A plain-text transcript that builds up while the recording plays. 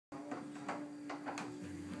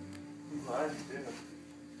glad you did.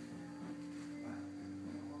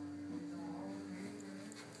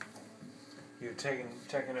 You're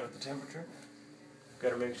checking out the temperature?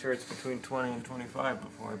 Got to make sure it's between 20 and 25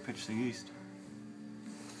 before I pitch the yeast.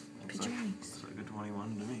 Pitch your yeast. It's like a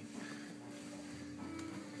 21 to me.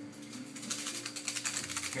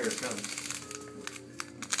 Here it comes.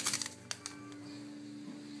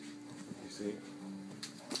 You see?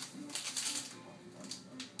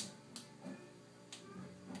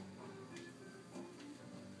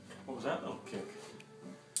 What was that little kick?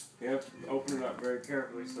 You have to open it up very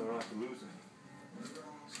carefully so I don't have to lose it.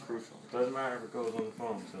 It's crucial. Doesn't matter if it goes on the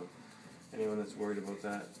phone, so anyone that's worried about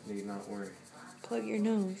that need not worry. Plug your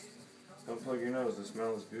nose. Don't plug your nose, the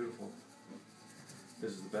smell is beautiful.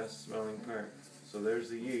 This is the best smelling part. So there's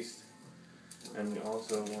the yeast, and you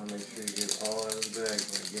also want to make sure you get it all out of the bag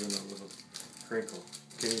by giving it a little crinkle.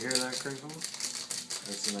 Can you hear that crinkle?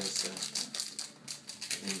 That's a nice sound.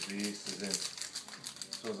 That means the yeast is in.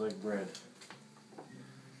 Smells like bread.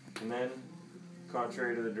 And then,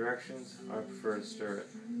 contrary to the directions, I prefer to stir it.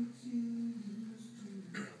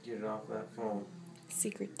 Get it off that foam.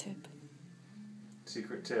 Secret tip.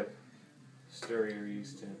 Secret tip. Stir your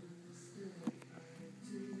yeast in.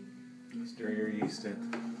 Stir your yeast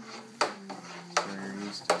in. Stir your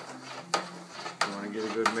yeast in. You want to get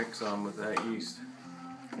a good mix on with that yeast.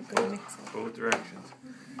 A good mix. Both directions.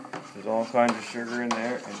 There's all kinds of sugar in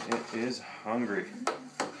there, and it is hungry.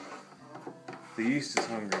 The yeast is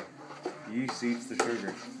hungry. The yeast eats the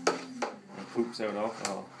sugar and poops out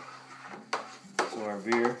alcohol. So our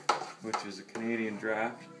beer, which is a Canadian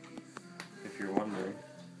Draught, if you're wondering,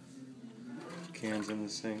 can's in the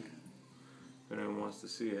sink. If anyone wants to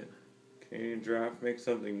see it. Canadian Draught makes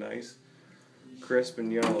something nice, crisp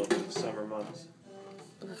and yellow for the summer months.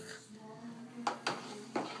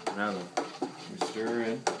 Now then, we stir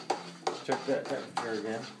in. Check that temperature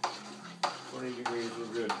again. 20 degrees is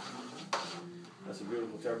good. That's a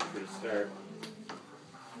beautiful temperature to start.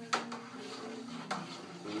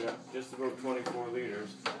 So we got just about 24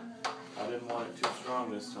 liters. I didn't want it too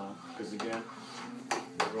strong this time, because again,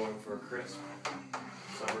 we're going for a crisp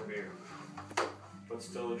summer beer. But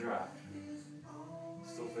still a draft.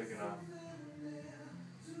 Still thick enough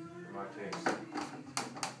for my taste.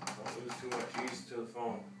 Don't lose too much yeast to the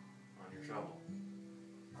foam on your shovel.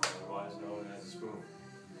 Otherwise known as a spoon.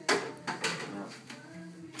 Now,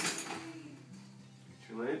 get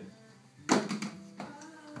your lid.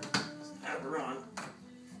 Let's have her on.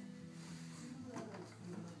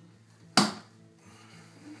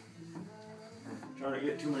 Trying to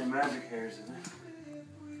get too many magic hairs in there.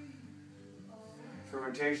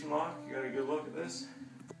 Fermentation lock, you got a good look at this.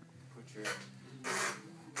 Put your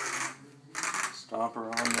stopper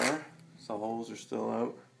on there, so the holes are still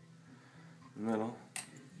out. In the middle.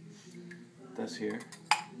 This here.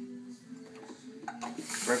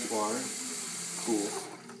 Fresh water. Cool.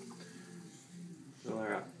 Fill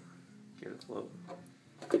her up. Get it floating.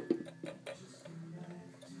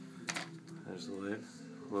 There's the lid.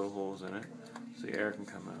 Little holes in it, so the air can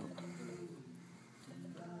come out.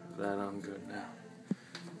 That on good now.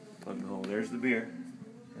 Plug the hole. There's the beer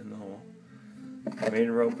in the hole. I made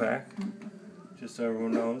a row pack, just so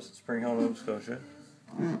everyone knows. Spring Hill, Nova Scotia.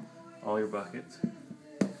 All your buckets.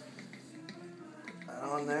 Put that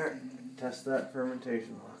on there. Test that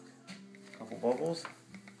fermentation lock. Couple bubbles,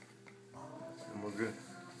 and we're good.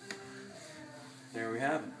 There we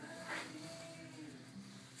have it.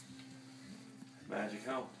 Magic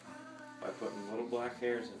helped by putting little black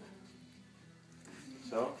hairs in it.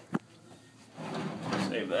 So,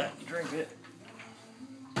 save that and drink it.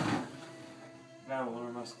 Now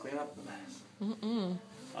one must clean up the mess.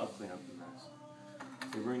 I'll clean up the mess.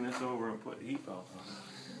 We bring this over and put the heat valve on it.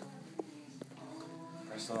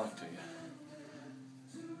 Best of luck to you.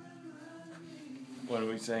 What are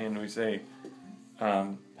we saying? We say,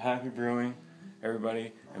 happy brewing,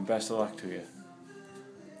 everybody, and best of luck to you.